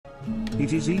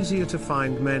It is easier to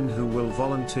find men who will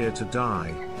volunteer to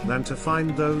die, than to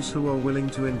find those who are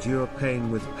willing to endure pain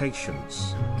with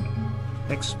patience.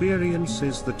 Experience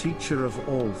is the teacher of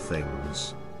all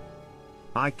things.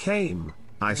 I came,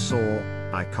 I saw,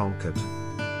 I conquered.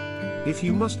 If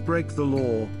you must break the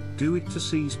law, do it to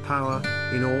seize power,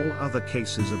 in all other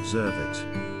cases observe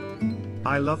it.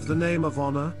 I love the name of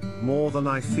honor, more than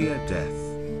I fear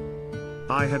death.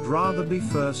 I had rather be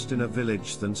first in a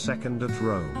village than second at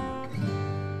Rome.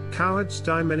 Cowards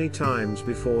die many times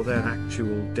before their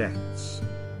actual deaths.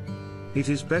 It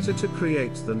is better to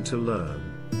create than to learn.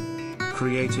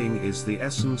 Creating is the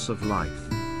essence of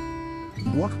life.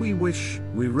 What we wish,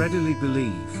 we readily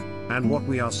believe, and what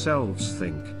we ourselves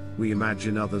think, we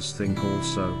imagine others think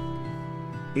also.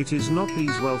 It is not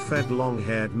these well-fed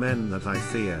long-haired men that I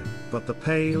fear, but the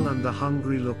pale and the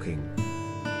hungry looking.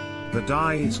 The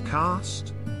die is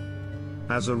cast.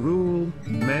 As a rule,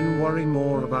 men worry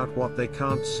more about what they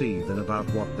can't see than about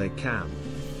what they can.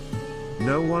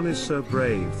 No one is so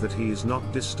brave that he is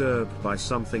not disturbed by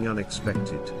something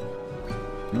unexpected.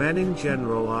 Men in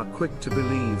general are quick to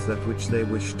believe that which they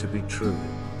wish to be true.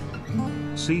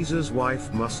 Caesar's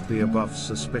wife must be above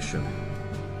suspicion.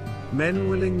 Men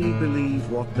willingly believe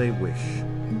what they wish.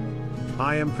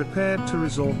 I am prepared to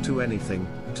resort to anything,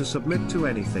 to submit to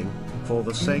anything, for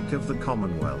the sake of the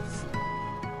Commonwealth.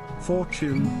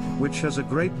 Fortune, which has a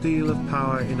great deal of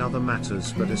power in other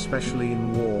matters but especially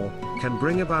in war, can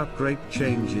bring about great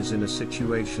changes in a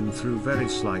situation through very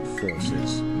slight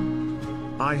forces.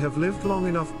 I have lived long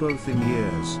enough both in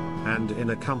years, and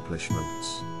in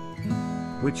accomplishments.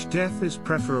 Which death is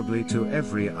preferably to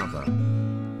every other.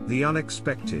 The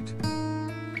unexpected.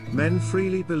 Men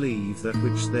freely believe that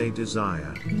which they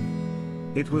desire.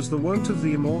 It was the wont of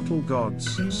the immortal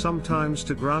gods sometimes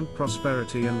to grant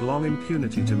prosperity and long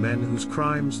impunity to men whose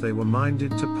crimes they were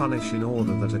minded to punish in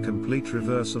order that a complete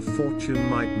reverse of fortune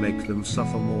might make them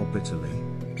suffer more bitterly.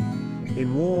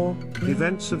 In war,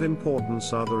 events of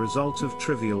importance are the result of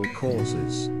trivial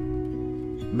causes.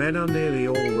 Men are nearly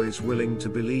always willing to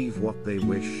believe what they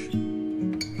wish.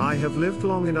 I have lived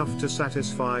long enough to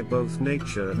satisfy both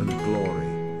nature and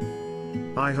glory.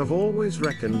 I have always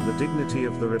reckoned the dignity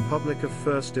of the Republic of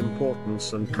first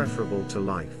importance and preferable to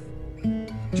life.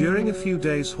 During a few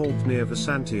days' halt near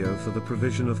Vesantio for the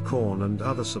provision of corn and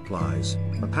other supplies,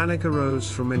 a panic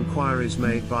arose from inquiries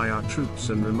made by our troops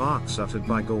and remarks uttered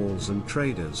by Gauls and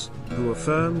traders, who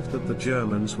affirmed that the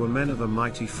Germans were men of a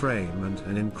mighty frame and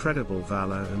an incredible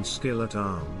valor and skill at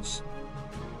arms.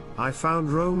 I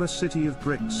found Rome a city of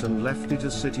bricks and left it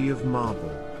a city of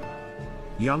marble.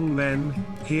 Young men,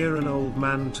 hear an old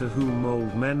man to whom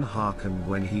old men hearkened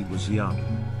when he was young.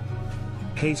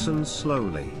 Hasten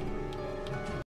slowly.